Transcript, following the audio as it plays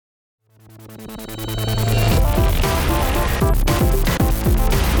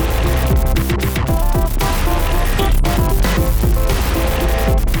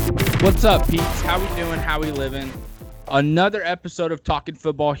What's up, peeps? How we doing? How we living? Another episode of Talking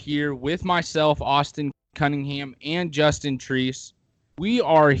Football here with myself, Austin Cunningham, and Justin Treese. We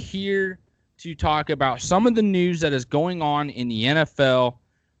are here to talk about some of the news that is going on in the NFL.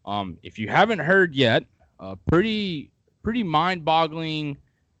 If you haven't heard yet, pretty mind-boggling,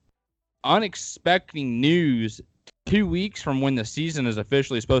 unexpected news 2 weeks from when the season is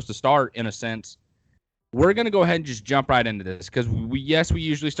officially supposed to start, in a sense. We're going to go ahead and just jump right into this because we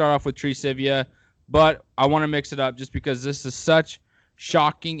usually start off with Trivia, but I want to mix it up just because this is such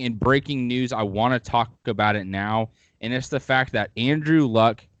shocking and breaking news. I want to talk about it now, and it's the fact that Andrew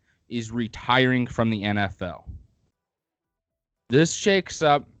Luck is retiring from the NFL. This shakes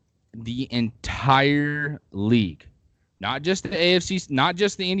up the entire league, not just the AFC, not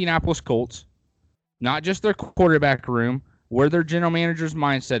just the Indianapolis Colts, not just their quarterback room, where their general manager's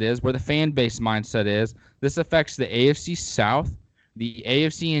mindset is, where the fan base mindset is. This affects the AFC South, the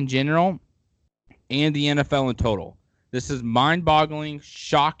AFC in general, and the NFL in total. This is mind-boggling,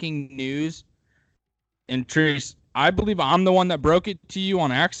 shocking news. And Trace, I believe I'm the one that broke it to you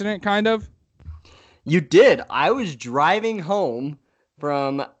on accident, kind of. You did. I was driving home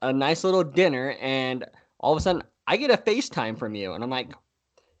from a nice little dinner, and all of a sudden, I get a FaceTime from you. And I'm like,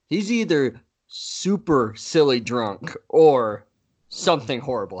 he's either super silly drunk or something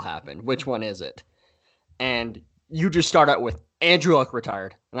horrible happened. Which one is it? And you just start out with Andrew Luck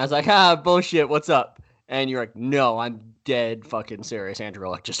retired. And I was like, bullshit, what's up? And you're like, no, I'm dead fucking serious. Andrew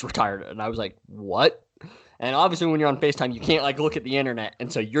Luck just retired. And I was like, what? And obviously when you're on FaceTime, you can't look at the internet. And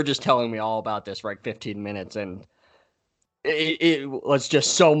so you're just telling me all about this for 15 minutes. And it was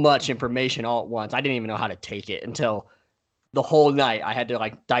just so much information all at once. I didn't even know how to take it until the whole night. I had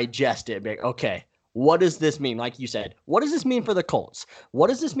to digest it and be like, okay, what does this mean? Like you said, what does this mean for the Colts? What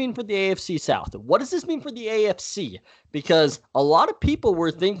does this mean for the AFC South? What does this mean for the AFC? Because a lot of people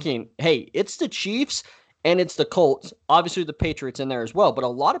were thinking, hey, it's the Chiefs and it's the Colts. Obviously the Patriots in there as well. But a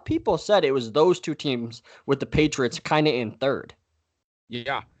lot of people said it was those two teams with the Patriots kind of in third.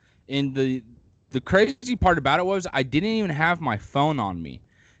 Yeah. And the crazy part about it was I didn't even have my phone on me.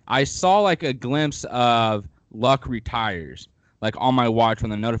 I saw a glimpse of Luck retires, on my watch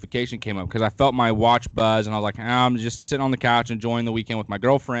when the notification came up, because I felt my watch buzz, and I was like, I'm just sitting on the couch enjoying the weekend with my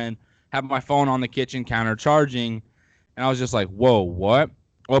girlfriend, have my phone on the kitchen counter charging, and I was just like, whoa, what?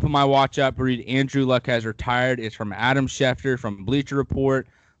 Open my watch up, read Andrew Luck has retired. It's from Adam Schefter from Bleacher Report.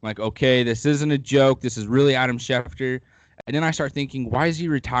 I'm like, okay, this isn't a joke. This is really Adam Schefter. And then I start thinking, why is he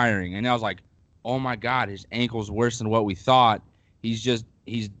retiring? And I was like, oh my God, his ankle's worse than what we thought.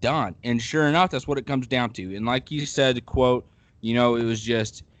 He's done. And sure enough, that's what it comes down to. And like you said, quote, it was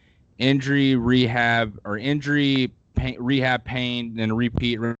just injury, rehab, pain, then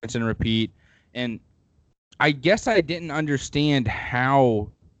repeat, rinse and repeat. And I guess I didn't understand how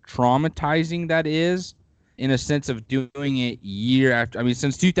traumatizing that is in a sense of doing it year after. I mean,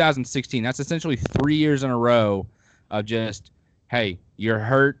 since 2016, that's essentially 3 years in a row of just, hey, you're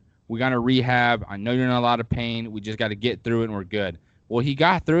hurt. We got to rehab. I know you're in a lot of pain. We just got to get through it and we're good. Well, he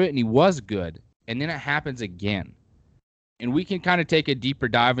got through it and he was good. And then it happens again. And we can kind of take a deeper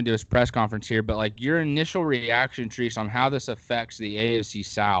dive into his press conference here, but your initial reaction, Treese, on how this affects the AFC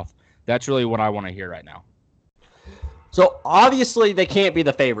South, that's really what I want to hear right now. So obviously they can't be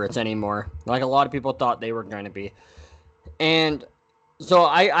the favorites anymore, like a lot of people thought they were going to be. And so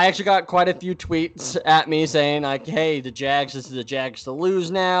I actually got quite a few tweets at me saying hey, this is the Jags to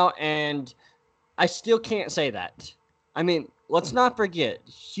lose now. And I still can't say that. I mean, let's not forget,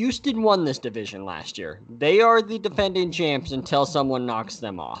 Houston won this division last year. They are the defending champs until someone knocks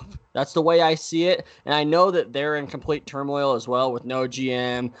them off. That's the way I see it. And I know that they're in complete turmoil as well with no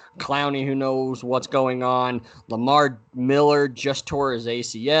GM, Clowney who knows what's going on, Lamar Miller just tore his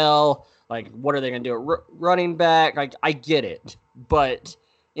ACL. What are they going to do? Running back? I get it. But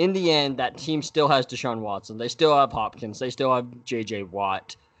in the end, that team still has Deshaun Watson. They still have Hopkins. They still have J.J.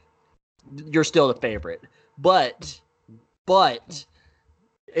 Watt. You're still the favorite. But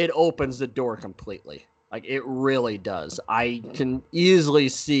it opens the door completely. It really does. I can easily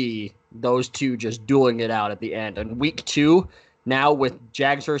see those two just dueling it out at the end. And week 2, now with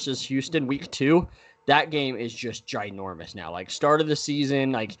Jags versus Houston, week 2, that game is just ginormous now. Start of the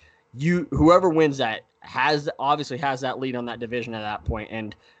season, whoever wins that obviously has that lead on that division at that point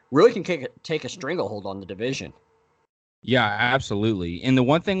and really can take a stranglehold on the division. Yeah, absolutely. And the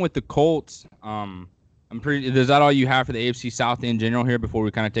one thing with the Colts, is that all you have for the AFC South in general here before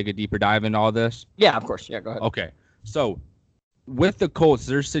we kind of take a deeper dive into all this? Yeah, of course. Yeah, go ahead. Okay. So with the Colts,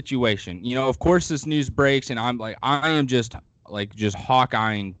 their situation, of course this news breaks and I am just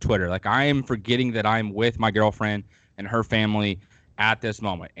Hawkeyeing Twitter. I am forgetting that I'm with my girlfriend and her family at this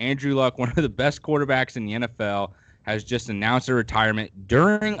moment. Andrew Luck, one of the best quarterbacks in the NFL, has just announced a retirement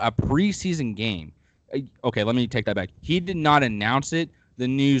during a preseason game. Okay, let me take that back. He did not announce it. The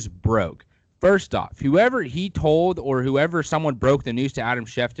news broke. First off, whoever he told or whoever someone broke the news to Adam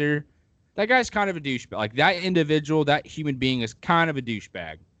Schefter, that guy's kind of a douchebag. Like, that individual, that human being is kind of a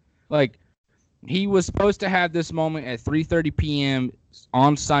douchebag. Like, he was supposed to have this moment at 3:30 p.m.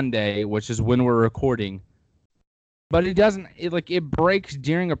 on Sunday, which is when we're recording. But it doesn't, it breaks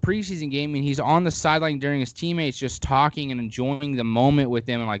during a preseason game, and he's on the sideline during his teammates just talking and enjoying the moment with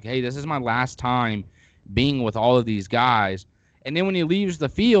them and like, hey, this is my last time being with all of these guys. And then when he leaves the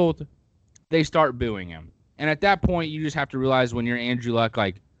field, they start booing him. And at that point, you just have to realize when you're Andrew Luck,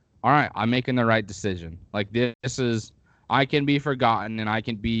 like, all right, I'm making the right decision. Like, this is, I can be forgotten and I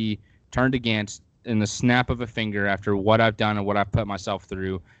can be turned against in the snap of a finger after what I've done and what I've put myself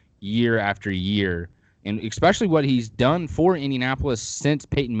through year after year. And especially what he's done for Indianapolis since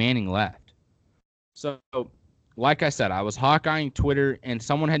Peyton Manning left. So, like I said, I was Hawkeyeing Twitter, and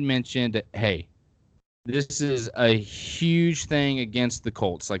someone had mentioned that, hey, this is a huge thing against the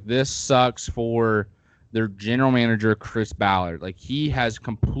Colts. Like, this sucks for their general manager, Chris Ballard. Like, he has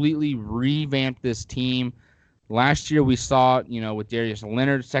completely revamped this team. Last year we saw, with Darius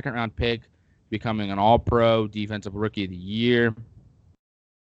Leonard, second-round pick, becoming an all-pro defensive rookie of the year.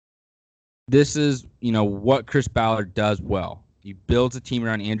 This is, what Chris Ballard does well. He builds a team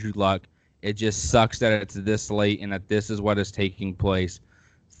around Andrew Luck. It just sucks that it's this late and that this is what is taking place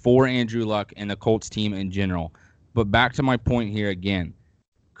for Andrew Luck and the Colts team in general. But back to my point here again.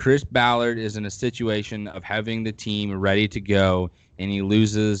 Chris Ballard is in a situation of having the team ready to go, and he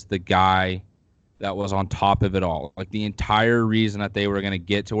loses the guy that was on top of it all. Like, the entire reason that they were going to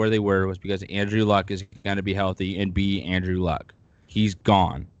get to where they were was because Andrew Luck is going to be healthy and be Andrew Luck. He's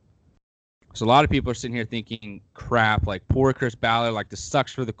gone. So a lot of people are sitting here thinking, crap, like, poor Chris Ballard, like, this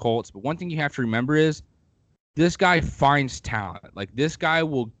sucks for the Colts. But one thing you have to remember is this guy finds talent. Like, this guy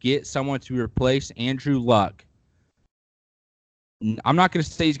will get someone to replace Andrew Luck. I'm not going to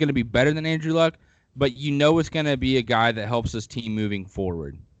say he's going to be better than Andrew Luck, but it's going to be a guy that helps his team moving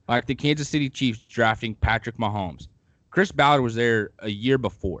forward. Like the Kansas City Chiefs drafting Patrick Mahomes. Chris Ballard was there a year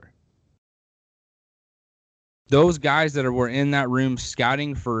before. Those guys that were in that room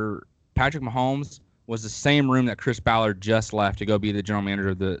scouting for Patrick Mahomes was the same room that Chris Ballard just left to go be the general manager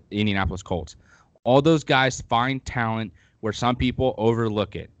of the Indianapolis Colts. All those guys find talent where some people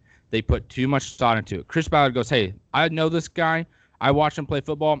overlook it. They put too much thought into it. Chris Ballard goes, hey, I know this guy. I watched him play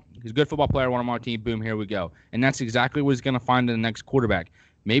football. He's a good football player. One on my team. Boom, here we go. And that's exactly what he's going to find in the next quarterback.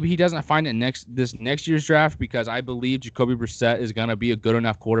 Maybe he doesn't find it this next year's draft because I believe Jacoby Brissett is going to be a good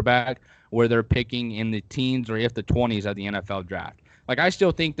enough quarterback where they're picking in the teens or if the 20s of the NFL draft. Like, I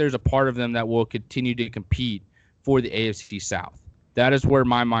still think there's a part of them that will continue to compete for the AFC South. That is where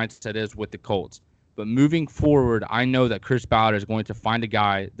my mindset is with the Colts. But moving forward, I know that Chris Ballard is going to find a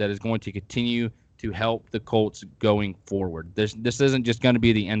guy that is going to continue to help the Colts going forward. This isn't just going to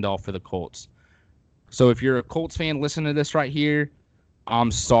be the end-all for the Colts. So if you're a Colts fan, listen to this right here.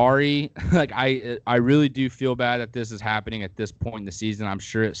 I'm sorry. Like, I really do feel bad that this is happening at this point in the season. I'm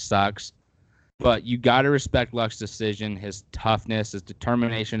sure it sucks. But you got to respect Luck's decision, his toughness, his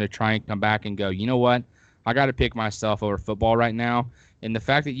determination to try and come back and go, you know what? I got to pick myself over football right now. And the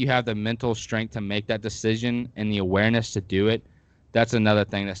fact that you have the mental strength to make that decision and the awareness to do it, that's another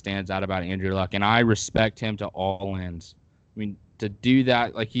thing that stands out about Andrew Luck. And I respect him to all ends. I mean, to do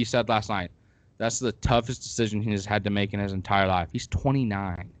that, like he said last night, that's the toughest decision he has had to make in his entire life. He's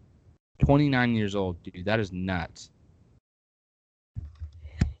 29. 29 years old, dude. That is nuts.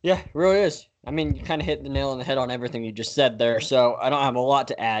 Yeah, it really is. I mean, you kind of hit the nail on the head on everything you just said there, so I don't have a lot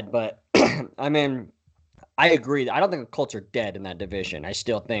to add, but, I mean, I agree. I don't think the Colts are dead in that division. I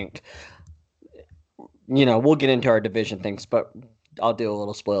still think, we'll get into our division things, but I'll do a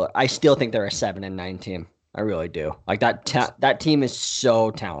little spoiler. I still think they're a 7-9 team. I really do. Like, that team is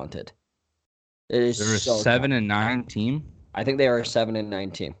so talented. It is They're so a 7-9 team? I think they are a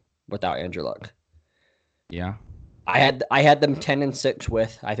 7-9 team without Andrew Luck. Yeah. I had them 10-6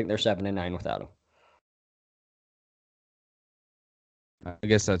 with. I think they're 7-9 without him. I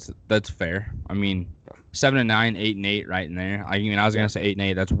guess that's fair. I mean, 7-9, 8-8, right in there. I was gonna say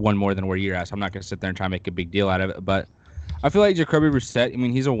 8-8. That's one more than where you're at. So I'm not gonna sit there and try and make a big deal out of it. But I feel like Jacoby Brissett. I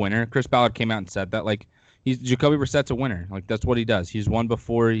mean, he's a winner. Chris Ballard came out and said that. Like, Jacoby Brissett's a winner. Like, that's what he does. He's won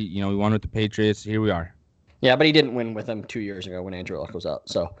before. He won with the Patriots. Here we are. Yeah, but he didn't win with them 2 years ago when Andrew Luck was out.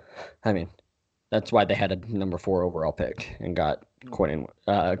 So, I mean, that's why they had a number 4 overall pick and got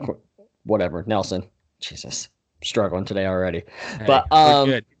Nelson. Jesus, struggling today already. Hey, but we're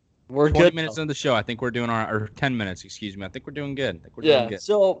good. We're 20 good. minutes into the show. I think we're doing or 10 minutes, excuse me. I think we're doing good. I think we're Yeah. doing good.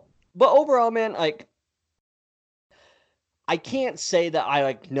 So, but overall, man, like, I can't say that I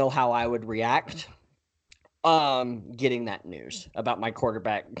like know how I would react getting that news about my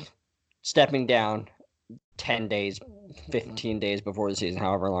quarterback stepping down 10 days, 15 days before the season,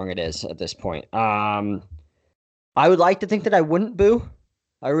 however long it is at this point. I would like to think that I wouldn't boo.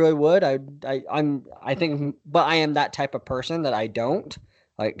 I really would. I think, but I am that type of person that I don't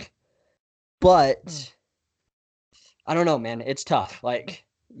like. But I don't know, man. It's tough. Like,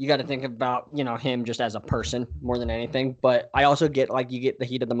 you got to think about, him just as a person more than anything. But I also get, like, you get the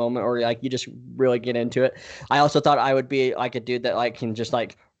heat of the moment, or like you just really get into it. I also thought I would be like a dude that like can just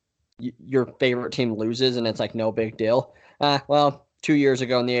like your favorite team loses and it's like no big deal. Well, 2 years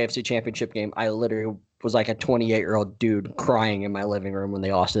ago in the AFC Championship game, I literally was like a 28-year-old dude crying in my living room when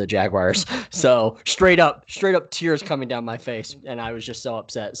they lost to the Jaguars. So straight up tears coming down my face, and I was just so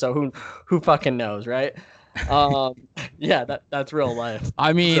upset. So who fucking knows, right? Yeah, that's real life.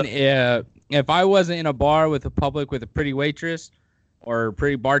 I mean, if I wasn't in a bar with the public with a pretty waitress or a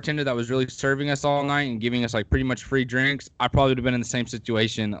pretty bartender that was really serving us all night and giving us like pretty much free drinks, I probably would have been in the same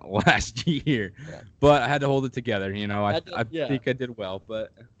situation last year. Yeah. But I had to hold it together. I think I did well,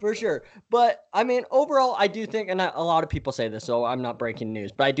 but for sure. But I mean, overall, I do think, and a lot of people say this, so I'm not breaking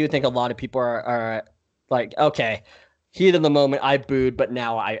news, but I do think a lot of people are like, okay, heat of the moment, I booed, but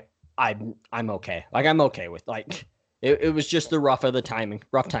now I'm okay. Like, I'm okay with, like, it was just the rough timing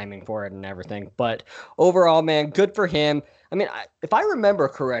for it and everything. But overall, man, good for him. I mean, if I remember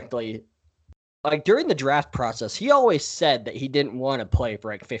correctly, like during the draft process, he always said that he didn't want to play for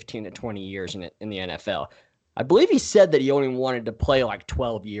like 15 to 20 years in the NFL. I believe he said that he only wanted to play like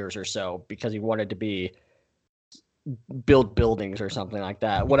 12 years or so because he wanted to build buildings or something like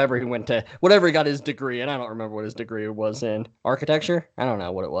that. Whatever he got his degree, and I don't remember what his degree was in. Architecture? I don't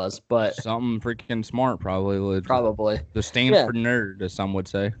know what it was, but something freaking smart probably. Probably. The Stanford nerd, as some would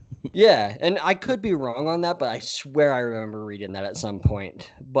say. Yeah, and I could be wrong on that, but I swear I remember reading that at some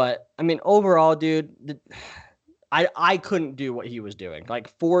point. But I mean, overall, dude, I couldn't do what he was doing. Like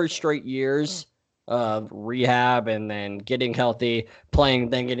 4 straight years of rehab and then getting healthy, playing,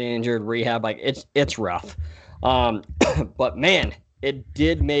 then getting injured, rehab. Like it's rough. But man, it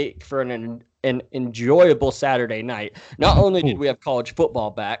did make for an enjoyable Saturday night. Not only did we have college football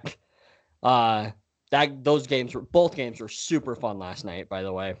back, both games were super fun last night, by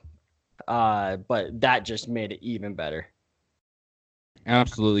the way. But that just made it even better.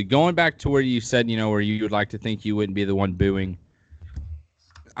 Absolutely. Going back to where you said, where you would like to think you wouldn't be the one booing.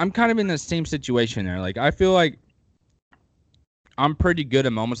 I'm kind of in the same situation there. Like, I feel like I'm pretty good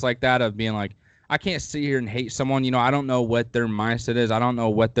at moments like that of being like, I can't sit here and hate someone. I don't know what their mindset is. I don't know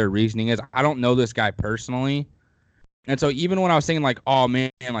what their reasoning is. I don't know this guy personally. And so even when I was saying like, oh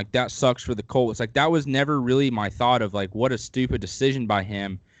man, like that sucks for the Colts, like that was never really my thought of like, what a stupid decision by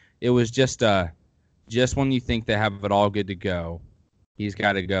him. It was just when you think they have it all good to go, he's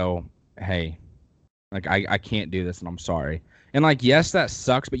got to go, hey, like I can't do this and I'm sorry. And like, yes, that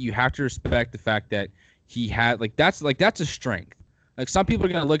sucks, but you have to respect the fact that he had that's a strength. Like some people are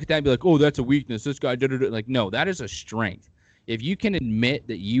going to look at that and be like, oh, that's a weakness. This guy did it. Like, no, that is a strength. If you can admit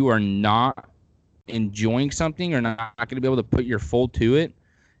that you are not enjoying something or not going to be able to put your full to it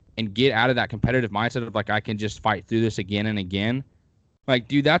and get out of that competitive mindset of like, I can just fight through this again and again. Like,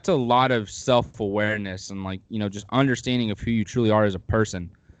 dude, that's a lot of self-awareness and like, just understanding of who you truly are as a person.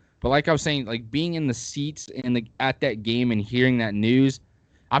 But like I was saying, like being in the seats at that game and hearing that news,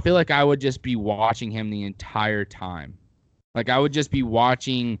 I feel like I would just be watching him the entire time. Like, I would just be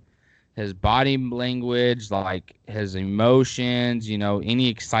watching his body language, like his emotions, any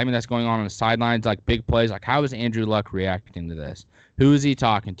excitement that's going on the sidelines, like big plays. Like, how is Andrew Luck reacting to this? Who is he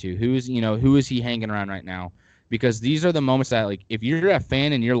talking to? who is he hanging around right now? Because these are the moments that, like, if you're a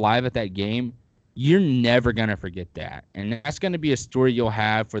fan and you're live at that game, you're never going to forget that. And that's going to be a story you'll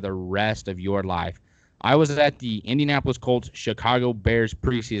have for the rest of your life. I was at the Indianapolis Colts Chicago Bears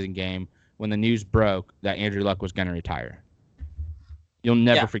preseason game when the news broke that Andrew Luck was going to retire. You'll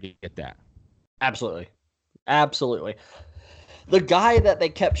never forget that. Absolutely. The guy that they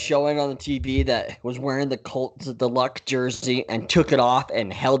kept showing on the TV that was wearing the Luck jersey and took it off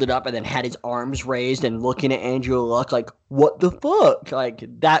and held it up and then had his arms raised and looking at Andrew Luck like, what the fuck? Like,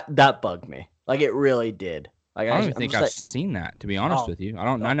 that bugged me. Like, it really did. Like, I don't even think I've seen that, to be honest with you.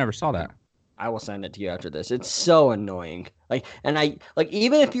 I never saw that. I will send it to you after this. It's so annoying. Like, and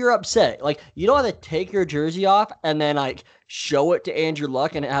even if you're upset, like, you don't have to take your jersey off and then like show it to Andrew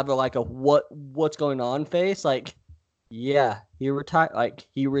Luck and have a what's going on face. Like, yeah, he retired. Like,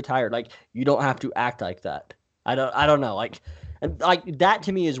 you don't have to act like that. I don't know. Like, And like that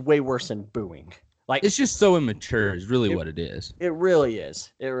to me is way worse than booing. Like It's just so immature is really what it is. It really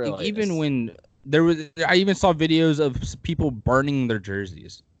is. It really Like, even is. when I even saw videos of people burning their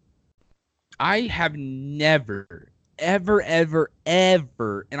jerseys. I have never, ever, ever,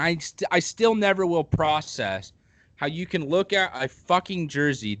 ever, and I still never will process how you can look at a fucking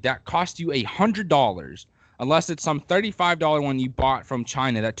jersey that cost you $100, unless it's some $35 one you bought from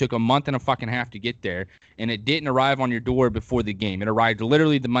China that took a month and a fucking half to get there, and it didn't arrive on your door before the game. It arrived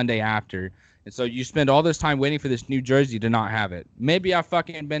literally the Monday after. And so you spend all this time waiting for this new jersey to not have it. Maybe I've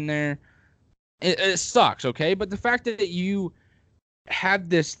fucking been there. It sucks, okay? But the fact that you have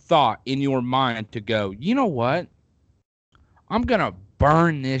this thought in your mind to go, you know what? I'm going to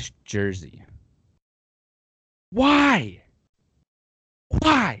burn this jersey. Why?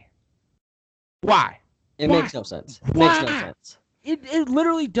 Why? Why? It Why? makes no sense. It Why? makes no sense. It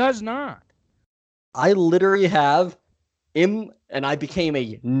literally does not. I literally have and I became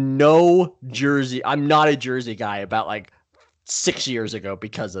a no jersey. I'm not a jersey guy about like 6 years ago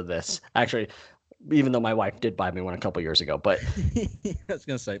because of this. Actually, even though my wife did buy me one a couple years ago, but I was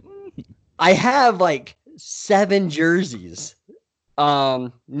going to say, I have like 7 jerseys.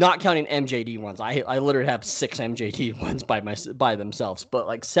 Not counting MJD ones. I literally have 6 MJD ones by themselves, but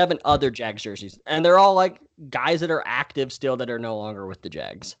like 7 other Jags jerseys. And they're all like guys that are active still that are no longer with the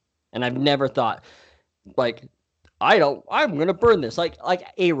Jags. And I've never thought like I'm going to burn this like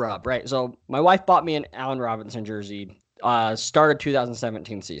A-Rob, right? So my wife bought me an Allen Robinson jersey start of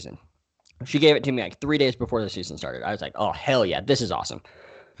 2017 season. She gave it to me like 3 days before the season started. I was like, "Oh hell yeah, this is awesome."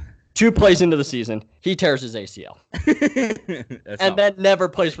 2 plays into the season, he tears his ACL, and then never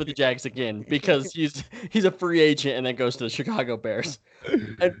plays for the Jags again because he's a free agent and then goes to the Chicago Bears.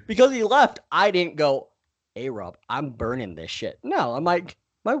 And because he left, I didn't go, "Hey Rob, I'm burning this shit." No, I'm like,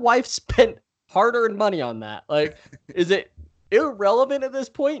 my wife spent hard-earned money on that. Like, is it irrelevant at this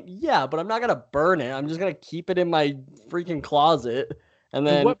point? Yeah, but I'm not gonna burn it. I'm just gonna keep it in my freaking closet. And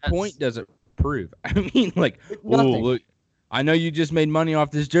then, at what point does it prove? I mean, like, nothing. Look, I know you just made money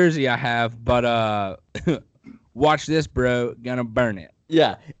off this jersey I have, but watch this, bro. Gonna burn it.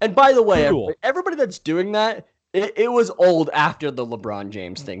 Yeah. And by the way, Cool. everybody that's doing that, it was old after the LeBron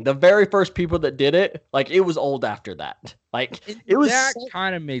James thing. The very first people that did it, like, it was old after that. Like, it was that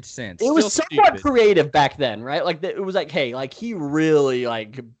kind of made sense. It was somewhat creative back then, right? Like, it was like, hey, like, he really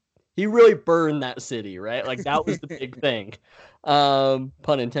burned that city, right? Like, that was the big thing. Pun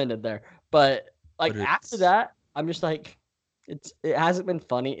intended there. But like after that, I'm just like, it hasn't been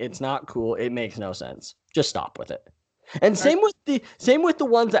funny. It's not cool. It makes no sense. Just stop with it. And same with the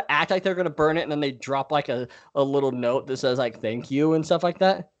ones that act like they're gonna burn it and then they drop like a little note that says like thank you and stuff like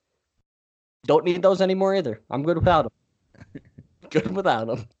that. Don't need those anymore either. I'm good without them. Good without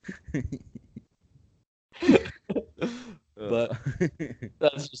them. But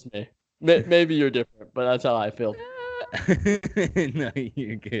that's just me. Maybe you're different, but that's how I feel. No,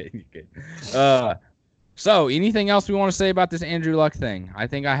 you're good. You're good. So, anything else we want to say about this Andrew Luck thing? I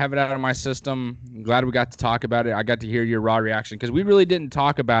think I have it out of my system. I'm glad we got to talk about it. I got to hear your raw reaction because we really didn't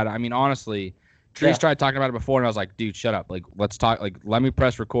talk about it. I mean, honestly, Trees tried talking about it before, and I was like, dude, shut up. Like, let's talk. Like, let me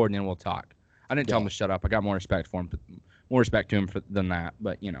press record, and then we'll talk. I didn't tell him to shut up. I got more respect for him, more respect to him than that.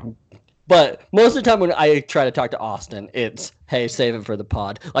 But, you know. But most of the time when I try to talk to Austin, it's, hey, save it for the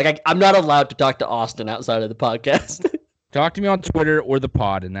pod. Like, I'm not allowed to talk to Austin outside of the podcast. Talk to me on Twitter or the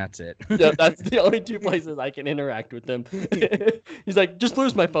pod, and that's it. Yeah, that's the only 2 places I can interact with him. He's like, just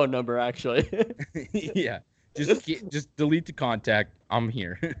lose my phone number, actually. Yeah, just delete the contact. I'm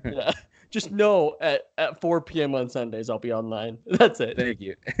here. Yeah, just know at 4 p.m. on Sundays I'll be online. That's it. Thank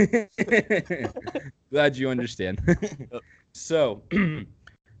you. Glad you understand. So,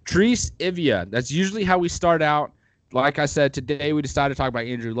 Trees Ivia. That's usually how we start out. Like I said, today we decided to talk about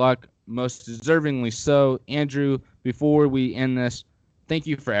Andrew Luck, most deservingly so. Andrew, before we end this, thank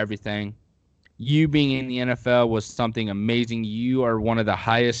you for everything. You being in the NFL was something amazing. You are one of the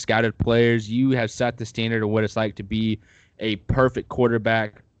highest scouted players. You have set the standard of what it's like to be a perfect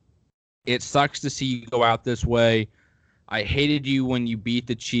quarterback. It sucks to see you go out this way. I hated you when you beat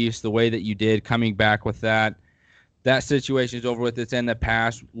the Chiefs the way that you did, coming back with that. That situation is over with. It's in the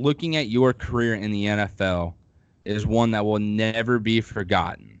past. Looking at your career in the NFL is one that will never be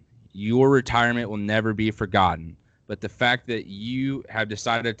forgotten. Your retirement will never be forgotten. But the fact that you have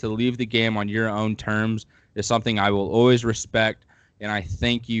decided to leave the game on your own terms is something I will always respect. And I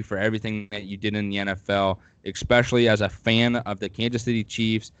thank you for everything that you did in the NFL, especially as a fan of the Kansas City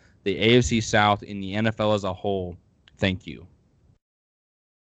Chiefs, the AFC South, and the NFL as a whole. Thank you.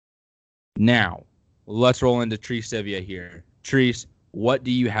 Now, let's roll into Trees Ivia here. Trees, what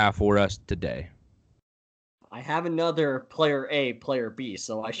do you have for us today? I have another player A, player B,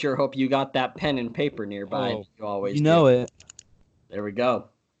 so I sure hope you got that pen and paper nearby. Oh, You always you know do. it. There we go.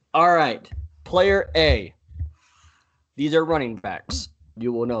 All right. Player A. These are running backs.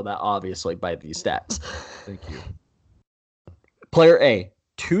 You will know that, obviously, by these stats. Thank you. Player A,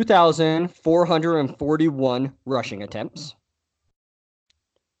 2,441 rushing attempts.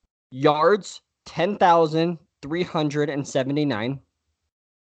 Yards, 10,379.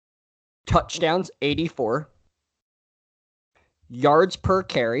 Touchdowns, 84. Yards per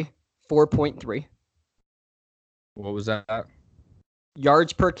carry, 4.3. What was that?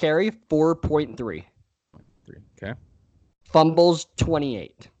 Yards per carry, 4.3. 3. Okay. Fumbles,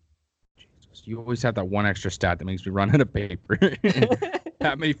 28. Jesus, you always have that one extra stat that makes me run out of paper.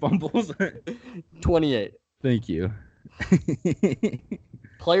 That many fumbles? 28. Thank you.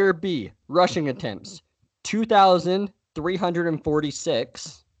 Player B, rushing attempts,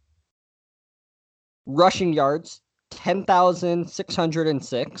 2,346. Rushing yards,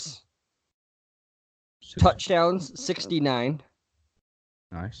 10,606. Touchdowns, 69.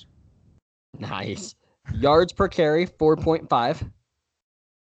 Nice. Nice. Yards per carry, 4.5.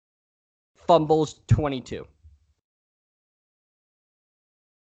 Fumbles, 22.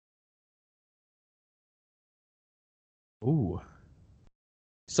 Ooh.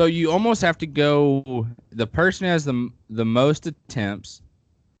 So you almost have to go the person who has the most attempts,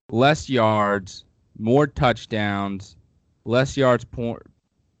 less yards, more touchdowns, less yards per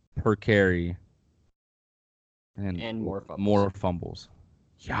carry, And more fumbles. More fumbles.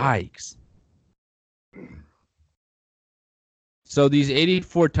 Yikes. So these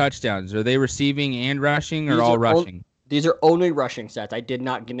 84 touchdowns, are they receiving and rushing or all rushing? These are only rushing stats. I did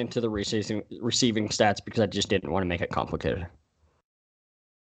not get into the receiving stats because I just didn't want to make it complicated.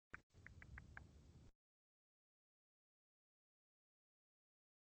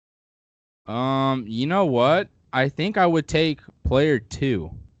 You know what? I think I would take player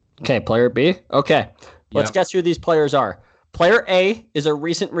 2. Okay, player B. Okay. Let's guess who these players are. Player A is a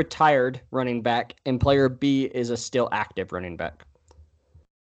recent retired running back, and player B is a still active running back.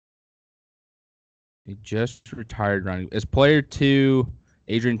 He just retired running. Is player 2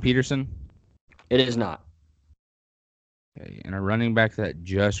 Adrian Peterson? It is not. Okay, and a running back that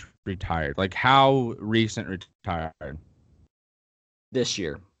just retired. Like how recent retired? This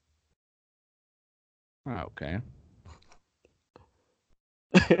year. Oh, okay.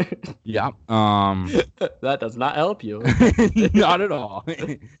 Yeah. That does not help you. Not at all.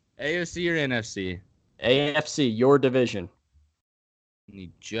 AFC or NFC? AFC, your division. He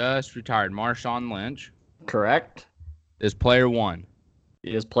just retired. Marshawn Lynch Correct. is player 1.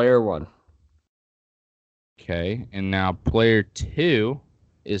 He is player 1. Okay, and now player 2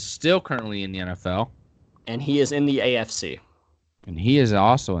 is still currently in the NFL. And he is in the AFC. And he is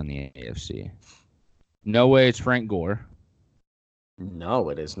also in the AFC. No way it's Frank Gore. No,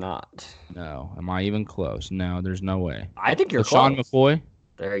 it is not. No. Am I even close? No, there's no way. I think you're LaShawn close. McCoy?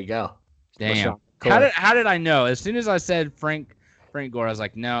 There you go. Damn. McCoy. How did I know? As soon as I said Frank Gore, I was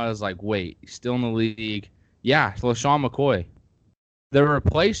like, no. I was like, wait, he's still in the league. Yeah, LaShawn McCoy. The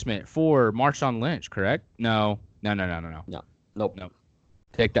replacement for Marshawn Lynch, correct? No. Nope.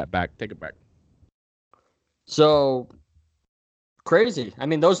 Take that back. Take it back. So, crazy. I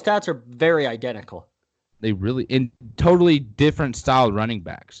mean, those stats are very identical. They really, in totally different style running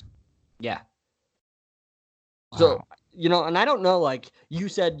backs. Yeah. Wow. So, and I don't know, like, you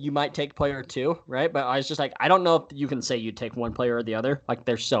said you might take player 2, right? But I was just like, I don't know if you can say you take one player or the other. Like,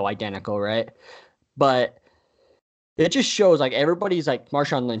 they're so identical, right? But it just shows, like, everybody's like,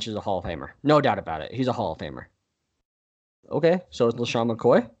 Marshawn Lynch is a Hall of Famer. No doubt about it. He's a Hall of Famer. Okay, so is LaShawn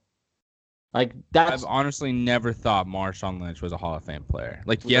McCoy. Like, I've honestly never thought Marshawn Lynch was a Hall of Fame player.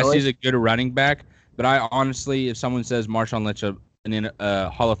 Like, yes, Really? he's a good running back, but I honestly, if someone says Marshawn Lynch a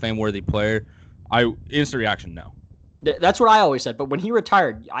Hall of Fame worthy player, instant reaction, no. That's what I always said. But when he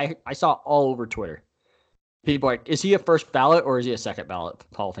retired, I saw all over Twitter. People are like, is he a first ballot or is he a second ballot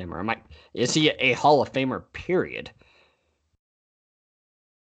Hall of Famer? I'm like, is he a Hall of Famer, period?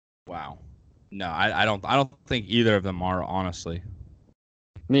 Wow. No, I don't think either of them are, honestly.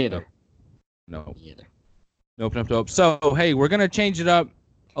 Me either. No. Me either. Nope. So, hey, we're going to change it up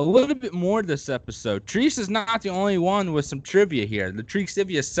a little bit more this episode. Treese is not the only one with some trivia here. The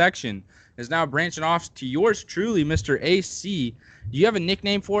Trivia section is now branching off to yours truly, Mr. AC. Do you have a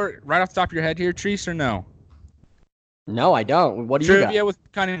nickname for it right off the top of your head here, Treese, or no? No, I don't. What do you got? Trivia with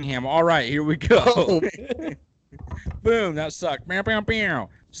Cunningham. All right, here we go. Boom, that sucked.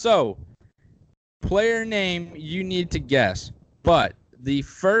 So, player name you need to guess, but the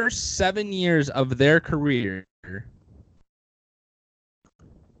first 7 years of their career,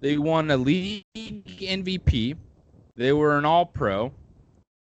 They won a league MVP. They were an All-Pro,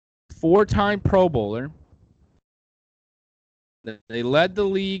 4-time Pro Bowler. They led the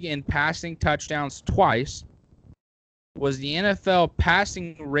league in passing touchdowns twice. Was the NFL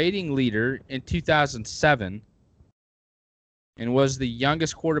passing rating leader in 2007. And was the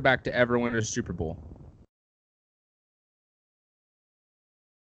youngest quarterback to ever win a Super Bowl.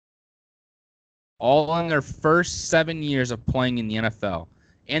 All in their first 7 years of playing in the NFL.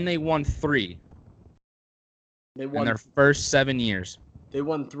 And they won 3 in their first 7 years. They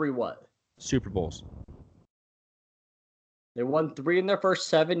won 3 what? Super Bowls. They won 3 in their first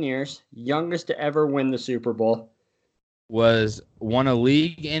 7 years. Youngest to ever win the Super Bowl. Won a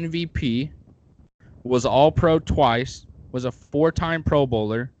league MVP. Was All-Pro twice. Was a 4-time Pro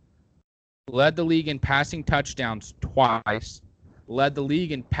Bowler. Led the league in passing touchdowns twice. Led the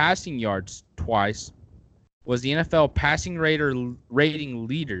league in passing yards twice. Was the NFL passing rating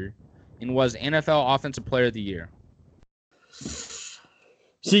leader. And was NFL Offensive Player of the Year.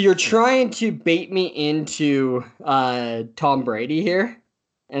 So you're trying to bait me into Tom Brady here,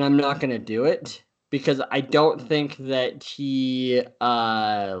 and I'm not going to do it because I don't think that he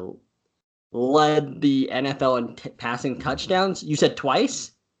led the NFL in passing touchdowns. You said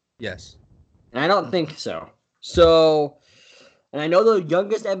twice? Yes. And I don't think so. So, and I know the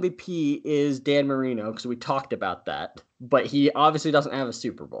youngest MVP is Dan Marino because we talked about that, but he obviously doesn't have a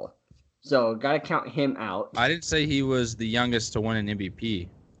Super Bowl. So, got to count him out. I didn't say he was the youngest to win an MVP.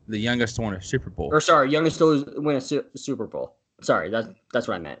 The youngest to win a Super Bowl. Or sorry, youngest to win a Super Bowl. Sorry, that's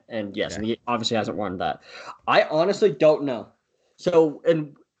what I meant. And yes, and he obviously hasn't won that. I honestly don't know. So,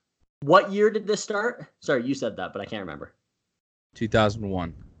 and what year did this start? Sorry, you said that, but I can't remember.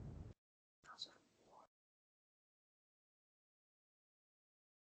 2001.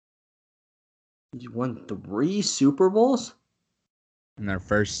 You won 3 Super Bowls? In their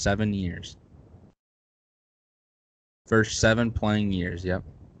first 7 years. First 7 playing years, yep.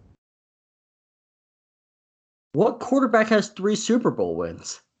 What quarterback has 3 Super Bowl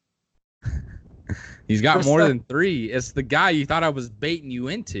wins? He's got more than 3. It's the guy you thought I was baiting you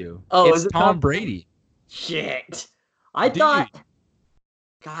into. Oh, it's Tom Brady. Shit. I thought...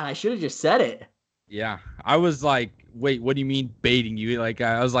 God, I should have just said it. Yeah. I was like, wait, what do you mean baiting you? Like,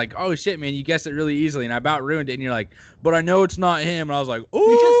 I was like, oh, shit, man, you guessed it really easily, and I about ruined it. And you're like, but I know it's not him. And I was like,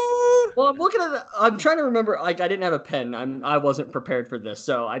 ooh. Well, I'm looking at I'm trying to remember. Like, I didn't have a pen. I wasn't prepared for this,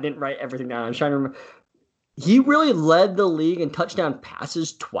 so I didn't write everything down. I'm trying to remember. He really led the league in touchdown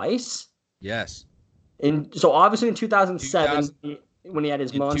passes twice. Yes. And so obviously in 2007, when he had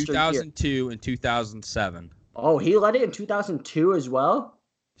his monster 2002 year. and 2007. Oh, he led it in 2002 as well?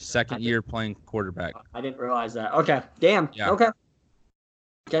 Second year playing quarterback. I didn't realize that. Okay. Damn. Yeah. Okay.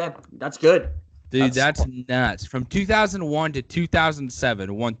 That's good. Dude, that's nuts. From 2001 to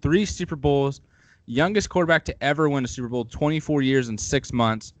 2007, won 3 Super Bowls, youngest quarterback to ever win a Super Bowl, 24 years and 6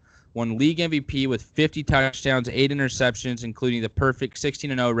 months, won league MVP with 50 touchdowns, 8 interceptions, including the perfect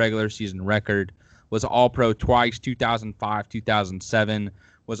 16-0 regular season record, was All-Pro twice, 2005, 2007,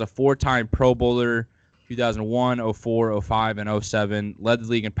 was a 4-time Pro Bowler, 2001, 04, 05, and 07, led the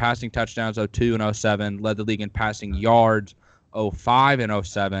league in passing touchdowns, 02 and 07, led the league in passing yards, 05 and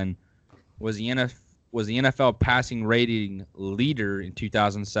 07, was the NFL passing rating leader in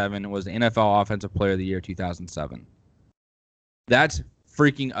 2007, was the NFL Offensive Player of the Year 2007. That's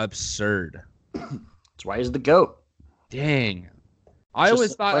freaking absurd. That's why he's the GOAT. Dang. I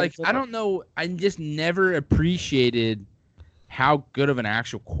always thought, like, I don't know, I just never appreciated how good of an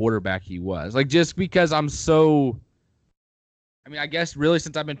actual quarterback he was. Like, just because I guess really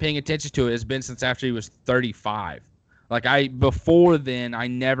since I've been paying attention to it, it's been since after he was 35. Like, before then, I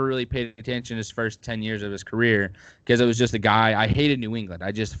never really paid attention his first 10 years of his career because it was just a guy. I hated New England.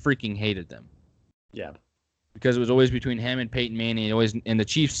 I just freaking hated them. Yeah. Because it was always between him and Peyton Manning. And the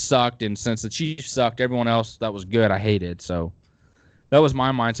Chiefs sucked. And since the Chiefs sucked, everyone else that was good, I hated. So that was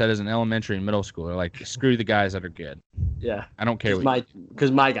my mindset as an elementary and middle schooler. Like, screw the guys that are good. Yeah. I don't care.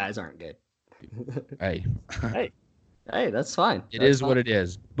 Because my guys aren't good. Hey. Hey, that's fine. It is what it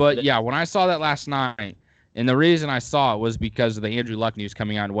is. But, yeah, when I saw that last night, and the reason I saw it was because of the Andrew Luck news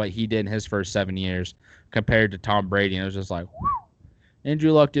coming out and what he did in his first 7 years compared to Tom Brady. And it was just like, whew,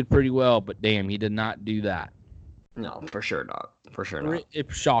 Andrew Luck did pretty well, but damn, he did not do that. No, for sure not. For sure not.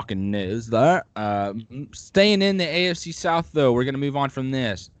 It's shocking news there. Staying in the AFC South, though, we're going to move on from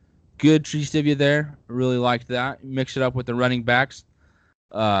this. Good Tree Sivia there. I really liked that. Mix it up with the running backs.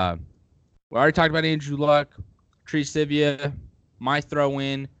 We already talked about Andrew Luck, Tree Sivia, my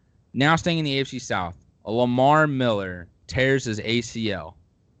throw-in. Now staying in the AFC South. Lamar Miller tears his ACL.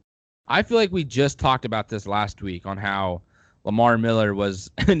 I feel like we just talked about this last week on how Lamar Miller was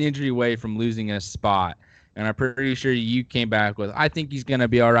an injury away from losing a spot. And I'm pretty sure you came back with, I think he's going to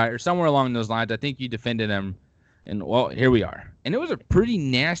be all right, or somewhere along those lines. I think you defended him. And, well, here we are. And it was a pretty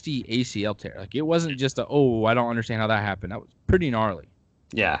nasty ACL tear. Like, it wasn't just I don't understand how that happened. That was pretty gnarly.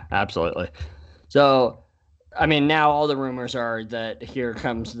 Yeah, absolutely. So, I mean, now all the rumors are that here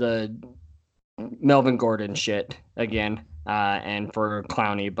comes the Melvin Gordon shit again, and for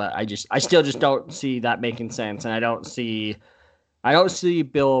Clowney, but I still just don't see that making sense, and I don't see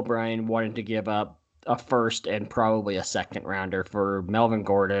Bill O'Brien wanting to give up a first and probably a second rounder for Melvin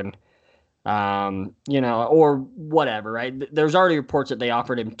Gordon, or whatever, right? There's already reports that they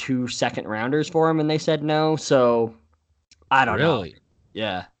offered him 2 second rounders for him, and they said no, so I don't know.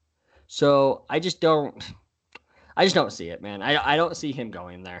 Yeah. So I just don't see it, man. I don't see him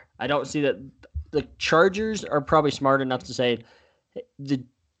going there. I don't see that. The Chargers are probably smart enough to say the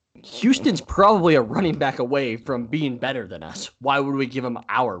Houston's probably a running back away from being better than us. Why would we give him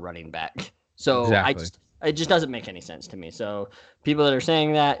our running back? So exactly. It just doesn't make any sense to me. So people that are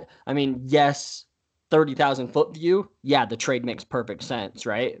saying that, I mean, yes, 30,000 foot view, yeah, the trade makes perfect sense,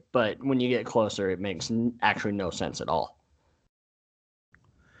 right? But when you get closer, it makes actually no sense at all.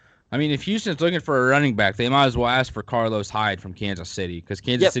 I mean, if Houston's looking for a running back, they might as well ask for Carlos Hyde from Kansas City because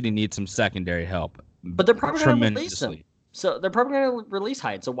Kansas City needs some secondary help. But they're probably going to release him. So they're probably going to release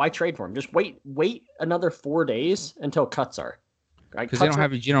Hyde. So why trade for him? Just wait another 4 days until cuts are. Because they don't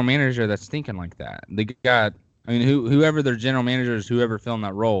have a general manager that's thinking like that. They got, I mean, whoever their general manager is, whoever filling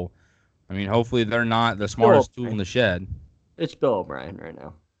that role. I mean, hopefully they're not the smartest tool in the shed. It's Bill O'Brien right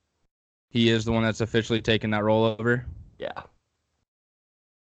now. He is the one that's officially taken that role over? Yeah.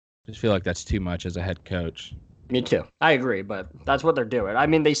 Just feel like that's too much as a head coach. Me too. I agree, but that's what they're doing. I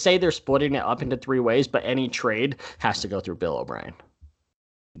mean, they say they're splitting it up into 3 ways, but any trade has to go through Bill O'Brien.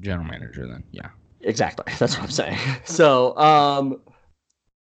 General manager, then, yeah. Exactly. That's what I'm saying. So,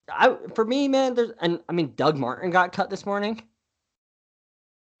 for me, man, Doug Martin got cut this morning.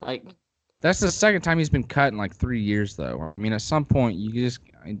 Like, that's the second time he's been cut in like 3 years, though. I mean, at some point, you just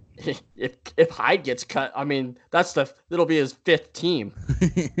if Hyde gets cut, I mean, it'll be his 5th team.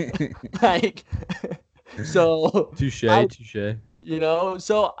 Like, so touche.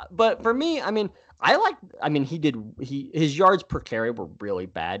 So, but for me, I mean, his yards per carry were really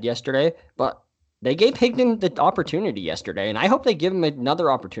bad yesterday, but they gave Higdon the opportunity yesterday, and I hope they give him another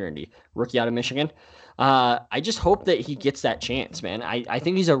opportunity. Rookie out of Michigan. I just hope that he gets that chance, man. I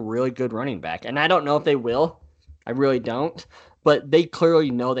think he's a really good running back, and I don't know if they will. I really don't. But they clearly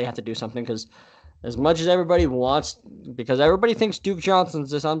know they have to do something because as much as everybody wants, because everybody thinks Duke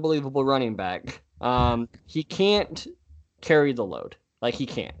Johnson's this unbelievable running back, he can't carry the load. Like, he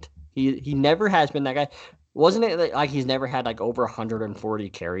can't. He never has been that guy. Wasn't it like he's never had like over 140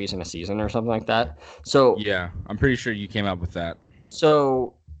 carries in a season or something like that? So yeah, I'm pretty sure you came up with that.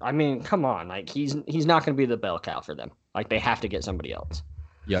 So I mean, come on, like he's not going to be the bell cow for them. Like, they have to get somebody else.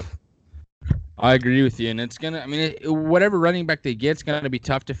 Yep, I agree with you, and it's gonna. I mean, whatever running back they get, it's gonna be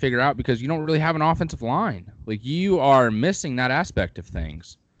tough to figure out because you don't really have an offensive line. Like, you are missing that aspect of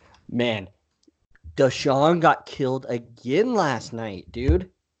things. Man, Deshaun got killed again last night, dude.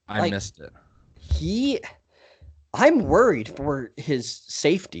 I missed it. I'm worried for his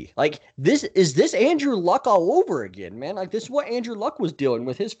safety. Like, this Andrew Luck all over again, man. Like, this is what Andrew Luck was dealing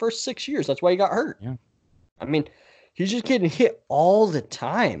with his first 6 years. That's why he got hurt. Yeah. I mean, he's just getting hit all the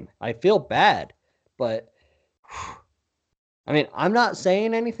time. I feel bad, but I mean, I'm not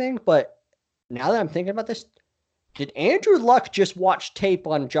saying anything, but now that I'm thinking about this, did Andrew Luck just watch tape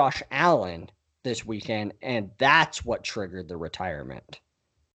on Josh Allen this weekend, and that's what triggered the retirement?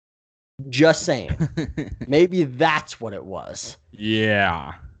 Just saying. Maybe that's what it was.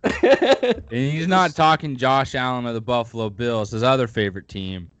 Yeah. And he's not talking Josh Allen of the Buffalo Bills, his other favorite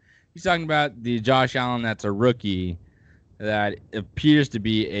team. He's talking about the Josh Allen that's a rookie that appears to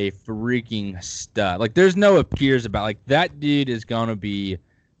be a freaking stud. Like, there's no appears about. Like, that dude is going to be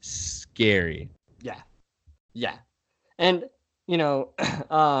scary. Yeah. Yeah. And,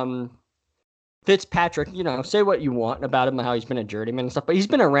 Fitzpatrick, say what you want about him and how he's been a journeyman and stuff, but he's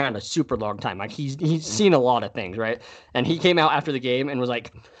been around a super long time. Like, he's seen a lot of things, right? And he came out after the game and was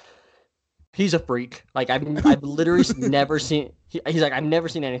like, he's a freak. Like, I've literally never seen. He's like, I've never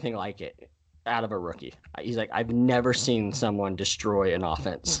seen anything like it out of a rookie. He's like, I've never seen someone destroy an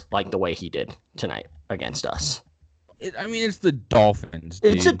offense like the way he did tonight against us. It's the Dolphins.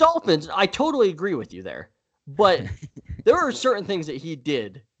 Dude. It's the Dolphins. I totally agree with you there, but there are certain things that he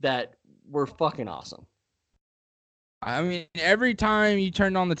did that were fucking awesome. I mean, every time you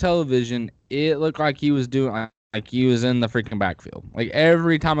turned on the television, it looked like he was doing like he was in the freaking backfield. Like,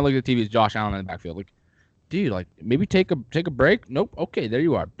 every time I looked at the TV, it's Josh Allen in the backfield. Like, dude, like maybe take a break. Nope. Okay, there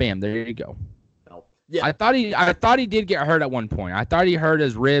you are. Bam, there you go. Oh, yeah. I thought he did get hurt at one point. I thought he hurt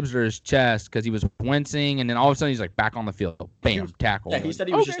his ribs or his chest because he was wincing, and then all of a sudden he's like back on the field. Bam, tackle. Yeah, he said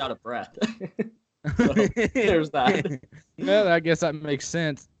he was just out of breath. So, there's that. Well, I guess that makes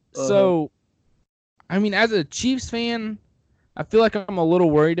sense. So, I mean, as a Chiefs fan, I feel like I'm a little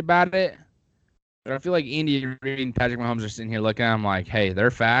worried about it. But I feel like Andy Reid and Patrick Mahomes are sitting here looking at him like, hey, they're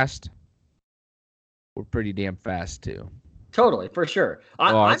fast. We're pretty damn fast, too. Totally, for sure.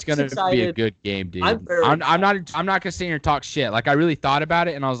 It's going to be a good game, dude. I'm not going to sit here and talk shit. Like, I really thought about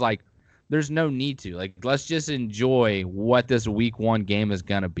it, and I was like, there's no need to. Like, let's just enjoy what this week 1 game is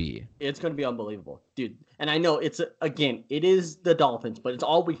going to be. It's going to be unbelievable, dude. And I know it is the Dolphins, but it's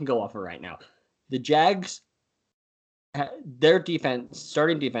all we can go off of right now. The Jags, their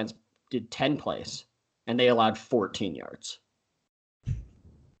starting defense did 10 plays, and they allowed 14 yards.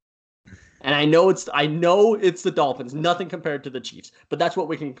 And I know it's the Dolphins, nothing compared to the Chiefs, but that's what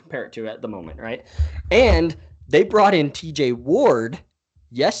we can compare it to at the moment, right? And they brought in TJ Ward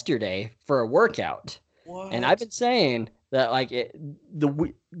yesterday for a workout. What? And I've been saying that like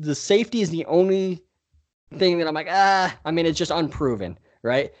the safety is the only thing that I'm like, I mean, it's just unproven,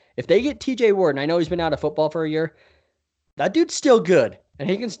 right? If they get TJ Ward, and I know he's been out of football for a year, that dude's still good and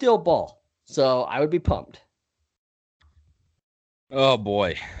he can still ball. So I would be pumped. Oh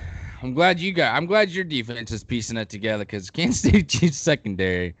boy. I'm glad your defense is piecing it together because Kansas City Chiefs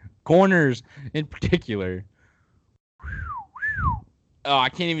secondary, corners in particular. Oh, I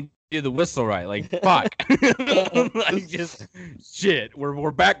can't even do the whistle right. Like, fuck. Like, just shit.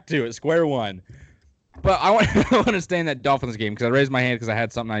 We're back to it, square one. But I want to stay in that Dolphins game because I raised my hand because I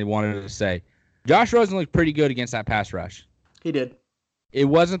had something I wanted to say. Josh Rosen looked pretty good against that pass rush. He did. It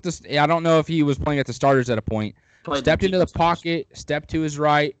wasn't I don't know if he was playing at the starters at a point. Stepped into the pocket, stepped to his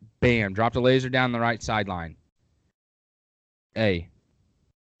right, bam, dropped a laser down the right sideline. Hey,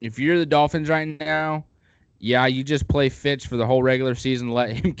 if you're the Dolphins right now, yeah, you just play Fitz for the whole regular season,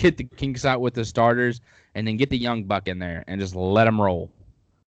 let him get the kinks out with the starters, and then get the young buck in there and just let him roll.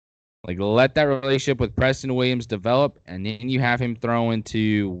 Like, let that relationship with Preston Williams develop, and then you have him throw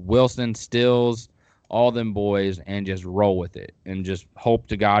into Wilson, Stills, all them boys, and just roll with it. And just hope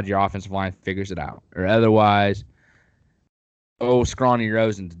to God your offensive line figures it out. Or otherwise, Scrawny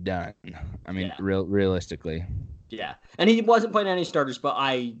Rosen's done. I mean, realistically. Yeah. And he wasn't playing any starters, but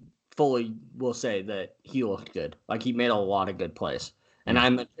I fully will say that he looked good. Like, he made a lot of good plays. And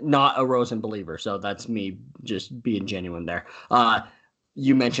I'm not a Rosen believer, so that's me just being genuine there.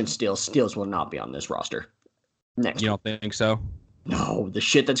 You mentioned Stills. Stills will not be on this roster next. You don't think so? No, the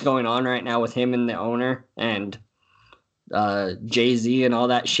shit that's going on right now with him and the owner and Jay-Z and all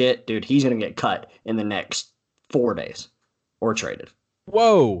that shit, dude, he's going to get cut in the next 4 days or traded.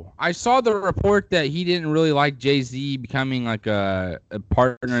 Whoa. I saw the report that he didn't really like Jay-Z becoming like a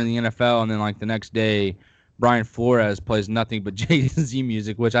partner in the NFL, and then like the next day, Brian Flores plays nothing but Jay-Z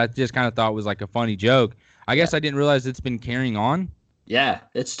music, which I just kind of thought was like a funny joke. I guess I didn't realize it's been carrying on. Yeah,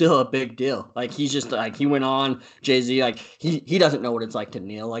 it's still a big deal. Like, he's just like, he went on Jay-Z, like he doesn't know what it's like to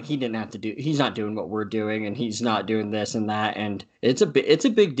kneel. Like, he didn't have to do, he's not doing what we're doing, and he's not doing this and that, and it's a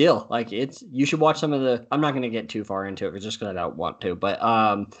big deal. Like, you should watch some of the, I'm not going to get too far into it just because I don't want to, but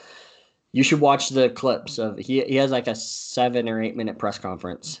you should watch the clips of, he has like a 7 or 8 minute press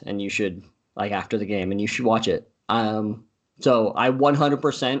conference, and you should, like, after the game, and you should watch it. So I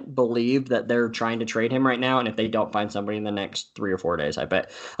 100% believe that they're trying to trade him right now, and if they don't find somebody in the next 3 or 4 days, I bet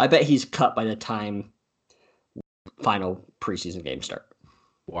he's cut by the time final preseason games start.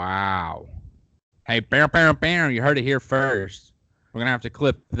 Wow. Hey, bam, you heard it here first. We're going to have to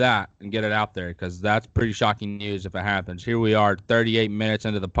clip that and get it out there because that's pretty shocking news if it happens. Here we are, 38 minutes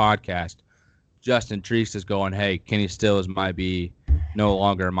into the podcast. Justin Treese is going, hey, Kenny Stills might be no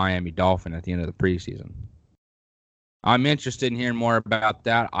longer a Miami Dolphin at the end of the preseason. I'm interested in hearing more about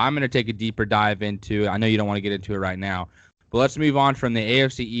that. I'm going to take a deeper dive into it. I know you don't want to get into it right now, but let's move on from the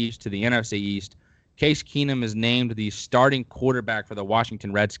AFC East to the NFC East. Case Keenum is named the starting quarterback for the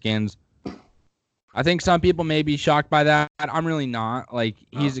Washington Redskins. I think some people may be shocked by that. I'm really not. Like,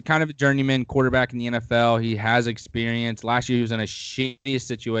 he's a kind of a journeyman quarterback in the NFL. He has experience. Last year he was in a shitty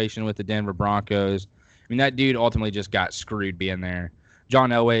situation with the Denver Broncos. I mean, that dude ultimately just got screwed being there.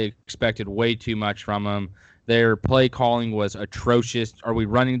 John Elway expected way too much from him. Their play calling was atrocious. Are we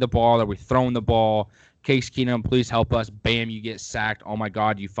running the ball? Are we throwing the ball? Case Keenum, please help us. Bam, you get sacked. Oh, my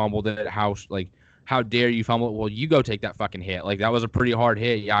God, you fumbled it. How dare you fumble it? Well, you go take that fucking hit. Like, that was a pretty hard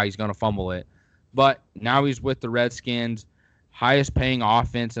hit. Yeah, he's going to fumble it. But now he's with the Redskins, highest paying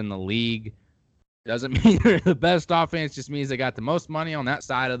offense in the league. Doesn't mean they're the best offense, just means they got the most money on that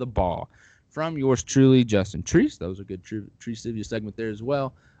side of the ball. from yours truly, Justin Treese. That was a good Treese segment there as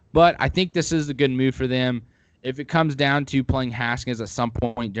well. But I think this is a good move for them. If it comes down to playing Haskins at some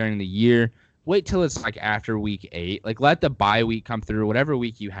point during the year, wait till it's like after week 8. Like, let the bye week come through, whatever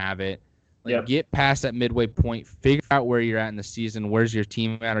week you have it. Like, get past that midway point. Figure out where you're at in the season. Where's your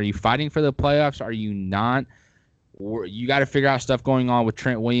team at? Are you fighting for the playoffs? Are you not? You got to figure out stuff going on with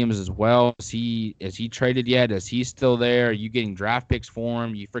Trent Williams as well. Is he traded yet? Is he still there? Are you getting draft picks for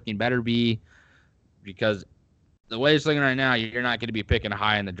him? You freaking better be, because the way it's looking right now, you're not going to be picking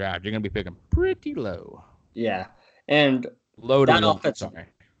high in the draft. You're going to be picking pretty low. Yeah, and low to low.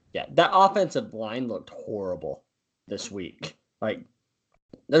 Yeah, that offensive line looked horrible this week. Like,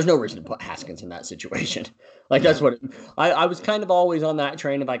 there's no reason to put Haskins in that situation. Like, that's what I was kind of always on that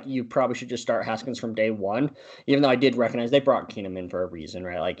train of, like, you probably should just start Haskins from day one, even though I did recognize they brought Keenum in for a reason,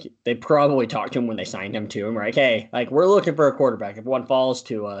 right? Like, they probably talked to him when they signed him to him, right? Hey, like, we're looking for a quarterback. If one falls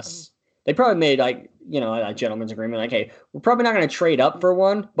to us, they probably made, like, a gentleman's agreement. Like, hey, we're probably not going to trade up for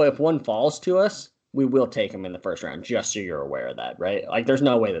one, but if one falls to us, we will take him in the first round, just so you're aware of that, right? Like, there's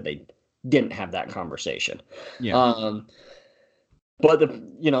no way that they didn't have that conversation. Yeah. But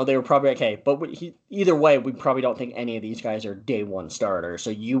they were probably like, hey, but either way, we probably don't think any of these guys are day one starters.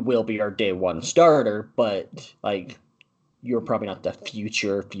 So you will be our day one starter, but like, you're probably not the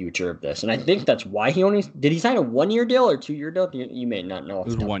future of this. And I think that's why did he sign a 1-year deal or 2-year deal? You may not know. It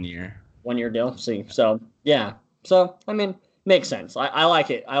was 1 year. 1-year deal. See, so yeah. So I mean, makes sense. I like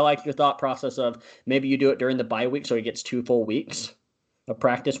it. I like your thought process of maybe you do it during the bye week so he gets 2 full weeks of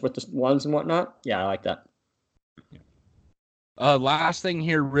practice with the ones and whatnot. Yeah, I like that. Last thing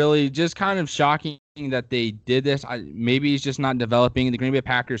here, really just kind of shocking that they did this. Maybe he's just not developing. The Green Bay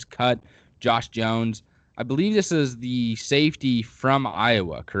Packers cut Josh Jones. I believe this is the safety from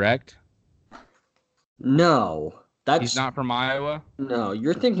Iowa, correct? No, he's not from Iowa. No,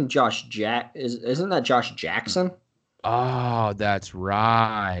 you're thinking Josh isn't that Josh Jackson? Oh, that's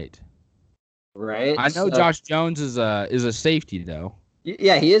right. Right. I know Josh Jones is a safety though.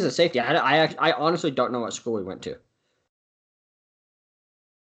 Yeah, he is a safety. I honestly don't know what school he went to.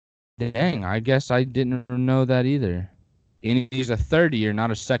 Dang, I guess I didn't know that either. And he's a 3rd year,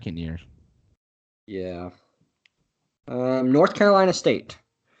 not a 2nd year. Yeah. North Carolina State.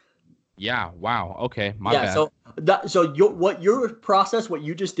 Yeah. Wow. Okay. My bad. What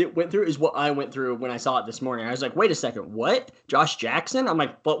you just went through is what I went through when I saw it this morning. I was like, wait a second, what? Josh Jackson? I'm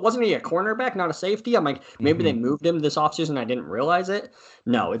like, but wasn't he a cornerback, not a safety? I'm like, maybe they moved him this offseason. I didn't realize it.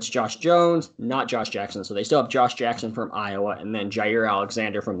 No, it's Josh Jones, not Josh Jackson. So they still have Josh Jackson from Iowa and then Jair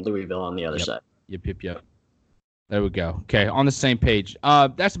Alexander from Louisville on the other side. Yep. There we go. Okay, on the same page.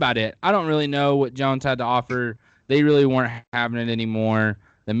 That's about it. I don't really know what Jones had to offer. They really weren't having it anymore.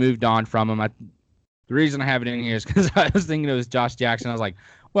 They moved on from him. The reason I have it in here is because I was thinking it was Josh Jackson. I was like,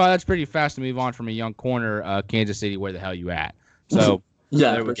 well, that's pretty fast to move on from a young corner, Kansas City. Where the hell you at? So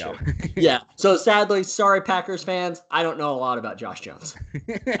yeah, there we go. Sure. Yeah. So sadly, sorry, Packers fans. I don't know a lot about Josh Jones.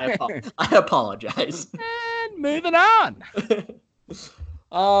 I apologize. And moving on.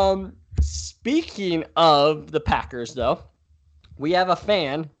 Speaking of the Packers, though, we have a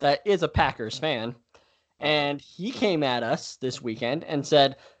fan that is a Packers fan, and he came at us this weekend and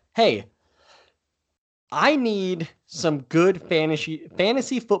said, hey, I need some good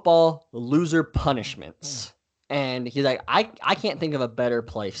fantasy football loser punishments. And he's like, I can't think of a better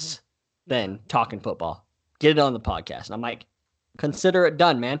place than talking football. Get it on the podcast. And I'm like, consider it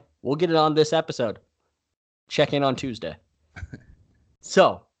done, man. We'll get it on this episode. Check in on Tuesday.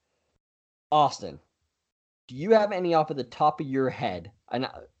 So, Austin, do you have any off of the top of your head? And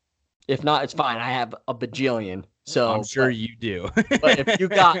if not, it's fine. I have a bajillion. So I'm sure you do. But if you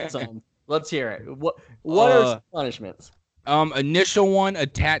got some, let's hear it. What are some punishments? Initial one, a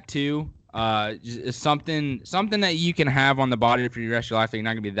tattoo. Is something that you can have on the body for the rest of your life that you're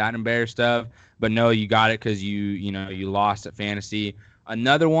not gonna be that embarrassed of, but no, you got it because you lost at fantasy.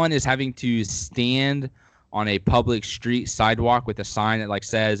 Another one is having to stand on a public street sidewalk with a sign that like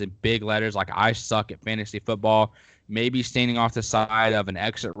says in big letters like I suck at fantasy football. Maybe standing off the side of an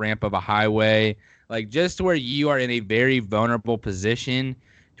exit ramp of a highway, like just where you are in a very vulnerable position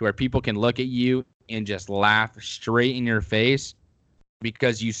to where people can look at you and just laugh straight in your face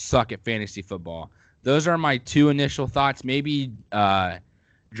because you suck at fantasy football. Those are my 2 initial thoughts. Maybe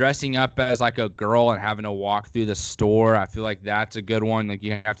dressing up as like a girl and having to walk through the store. I feel like that's a good one. Like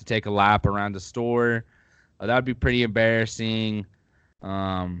you have to take a lap around the store. That would be pretty embarrassing.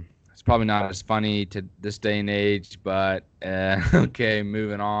 It's probably not as funny to this day and age, but okay,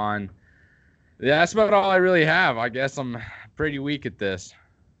 moving on. Yeah, that's about all I really have. I guess I'm pretty weak at this.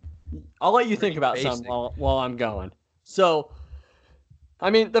 I'll let you think about some while I'm going. So I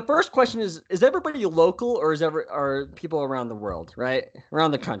mean, the first question is everybody local or are people around the world, right?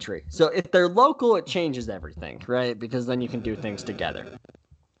 Around the country. So if they're local, it changes everything, right? Because then you can do things together.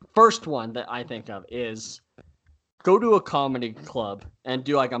 First one that I think of is go to a comedy club and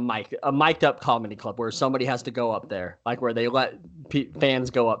do like a mic'd up comedy club where somebody has to go up there, like where they let fans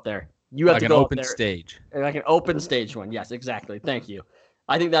go up there. You have like to an go open up there, stage. like an open stage one. Yes, exactly. Thank you.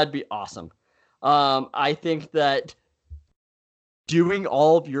 I think that'd be awesome. I think that doing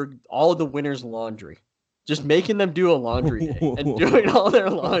all of the winners' laundry, just making them do a laundry day and doing all their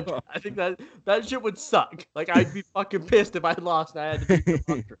laundry. I think that shit would suck. Like I'd be fucking pissed if I lost and I had to do the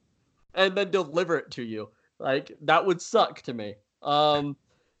laundry and then deliver it to you. Like that would suck to me.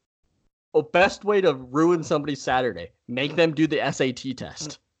 Best way to ruin somebody's Saturday: make them do the SAT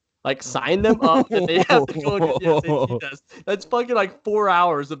test. Like sign them up that they have to go and do the SAT test. That's fucking like 4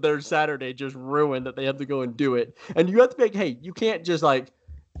 hours of their Saturday just ruined that they have to go and do it. And you have to be like, hey, you can't just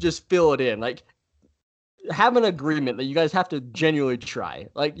fill it in. Like have an agreement that you guys have to genuinely try.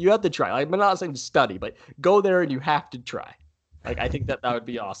 Like you have to try. Like I'm not saying study, but go there and you have to try. Like I think that would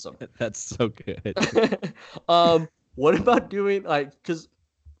be awesome. That's so good. What about doing because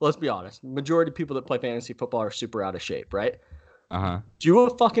let's be honest, majority of people that play fantasy football are super out of shape, right? Do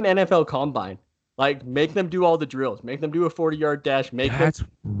a fucking NFL combine. Like make them do all the drills. Make them do a 40-yard dash. That's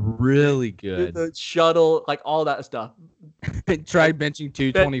really good. The shuttle, like all that stuff. Try benching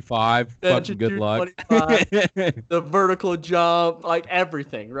 225. Fucking good luck. The vertical jump, like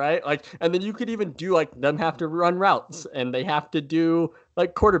everything, right? Like, and then you could even do like them have to run routes and they have to do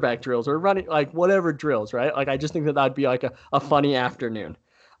like quarterback drills or running, like whatever drills, right? Like I just think that would be like a funny afternoon.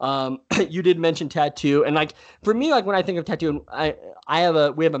 You did mention tattoo, and like for me, like when I think of tattoo,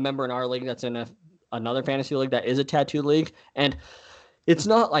 we have a member in our league that's in another fantasy league that is a tattoo league, and it's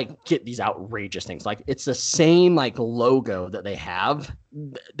not like get these outrageous things. Like it's the same like logo that they have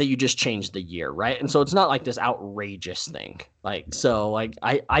that you just change the year, right? And so it's not like this outrageous thing. Like so, like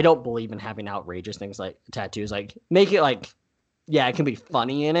I don't believe in having outrageous things like tattoos. Like make it like, yeah, it can be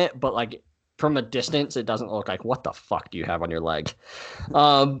funny in it, but like from a distance, it doesn't look like what the fuck do you have on your leg?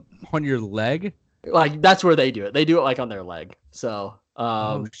 On your leg? Like that's where they do it. They do it like on their leg. So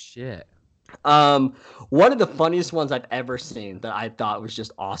oh shit. One of the funniest ones I've ever seen that I thought was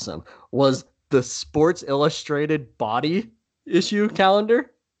just awesome was the Sports Illustrated body issue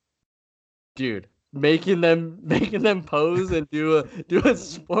calendar. Dude, making them pose and do a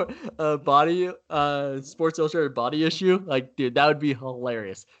Sports Illustrated body issue. Like, dude, that would be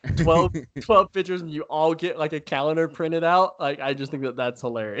hilarious. 12 pictures and you all get like a calendar printed out. Like, I just think that that's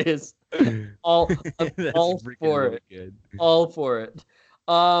hilarious. All for it. Good. All for it.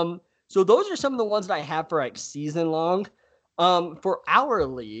 So those are some of the ones that I have for like season long. For our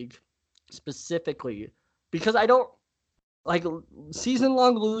league specifically, because I don't like season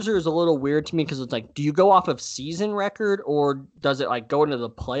long loser is a little weird to me because it's like, do you go off of season record or does it like go into the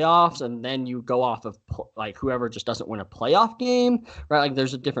playoffs and then you go off of like whoever just doesn't win a playoff game, right? Like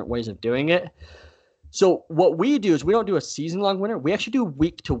there's different ways of doing it. So what we do is we don't do a season long winner. We actually do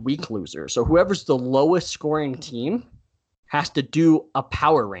week to week loser. So whoever's the lowest scoring team has to do a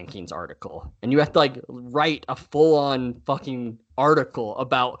power rankings article. And you have to like write a full on fucking article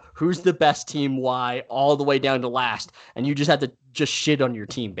about who's the best team, why, all the way down to last. And you just have to just shit on your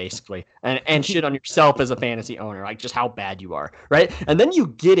team basically and shit on yourself as a fantasy owner, like just how bad you are. Right. And then you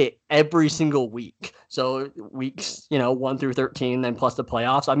get it every single week. So weeks, 1 through 13, then plus the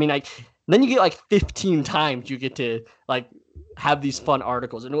playoffs. I mean, like then you get like 15 times you get to like have these fun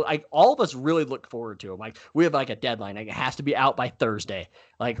articles, and like all of us really look forward to them. Like we have like a deadline, like it has to be out by Thursday,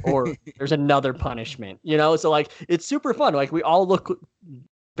 like or there's another punishment, so like it's super fun. Like we all look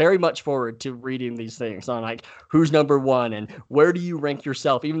very much forward to reading these things on like who's number one and where do you rank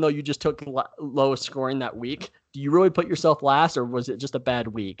yourself, even though you just took lowest scoring that week. Do you really put yourself last, or was it just a bad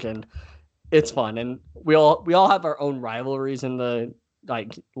week? And it's fun, and we all have our own rivalries in the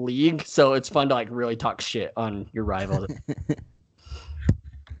like league, so it's fun to like really talk shit on your rival.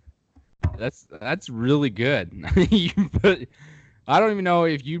 That's really good. I don't even know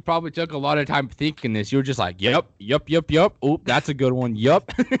if you probably took a lot of time thinking this. You were just like, yep. Oh, that's a good one.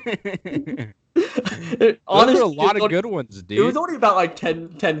 Yup. Honestly, those are a lot of good ones, dude. It was only about like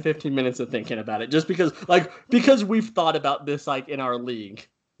 10, 15 minutes of thinking about it, just because we've thought about this like in our league.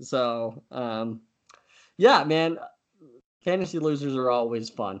 So, yeah, man. Fantasy losers are always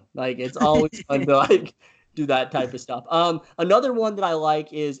fun. Like it's always fun to like do that type of stuff. Another one that I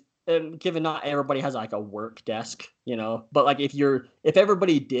like is, and given not everybody has like a work desk, but like if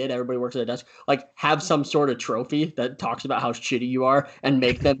everybody works at a desk, like have some sort of trophy that talks about how shitty you are and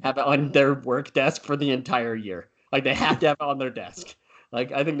make them have it on their work desk for the entire year. Like they have to have it on their desk.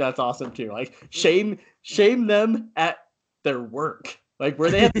 Like, I think that's awesome too. Like, shame them at their work. Like,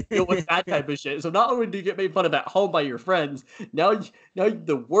 where they have to deal with that type of shit. So not only do you get made fun of at home by your friends, now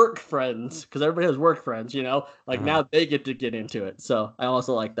the work friends, because everybody has work friends, like now they get to get into it. So I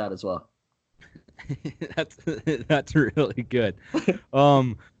also like that as well. That's really good.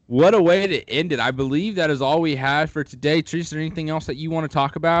 What a way to end it. I believe that is all we had for today. Teresa, is there anything else that you want to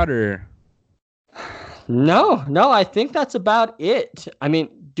talk about, or? No, I think that's about it. I mean,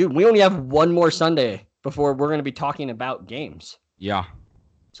 dude, we only have one more Sunday before we're going to be talking about games. Yeah.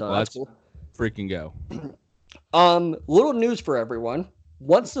 So that's cool. Freaking go. Little news for everyone.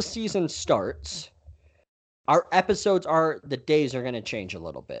 Once the season starts, our episodes the days are going to change a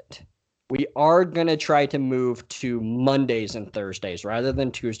little bit. We are going to try to move to Mondays and Thursdays rather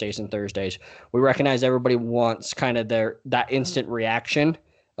than Tuesdays and Thursdays. We recognize everybody wants kind of that instant reaction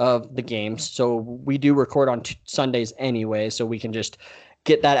of the games. So we do record on Sundays anyway, so we can just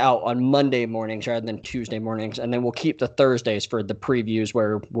get that out on Monday mornings rather than Tuesday mornings. And then we'll keep the Thursdays for the previews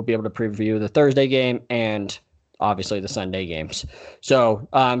where we'll be able to preview the Thursday game and obviously the Sunday games. So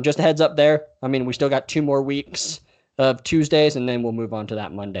just a heads up there. I mean, we still got 2 more weeks of Tuesdays, and then we'll move on to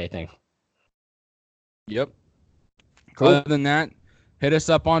that Monday thing. Yep. Cool. Other than that, hit us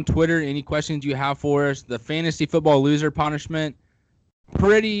up on Twitter. Any questions you have for us? The fantasy football loser punishment,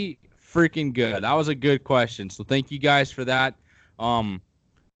 pretty freaking good. That was a good question. So thank you guys for that.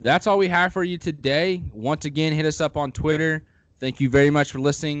 That's all we have for you today. Once again, hit us up on Twitter. Thank you very much for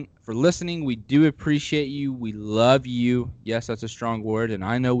listening. We do appreciate you. We love you. Yes, that's a strong word, and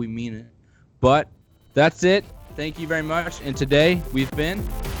I know we mean it. But that's it. Thank you very much. And today we've been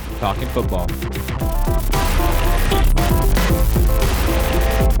talking football.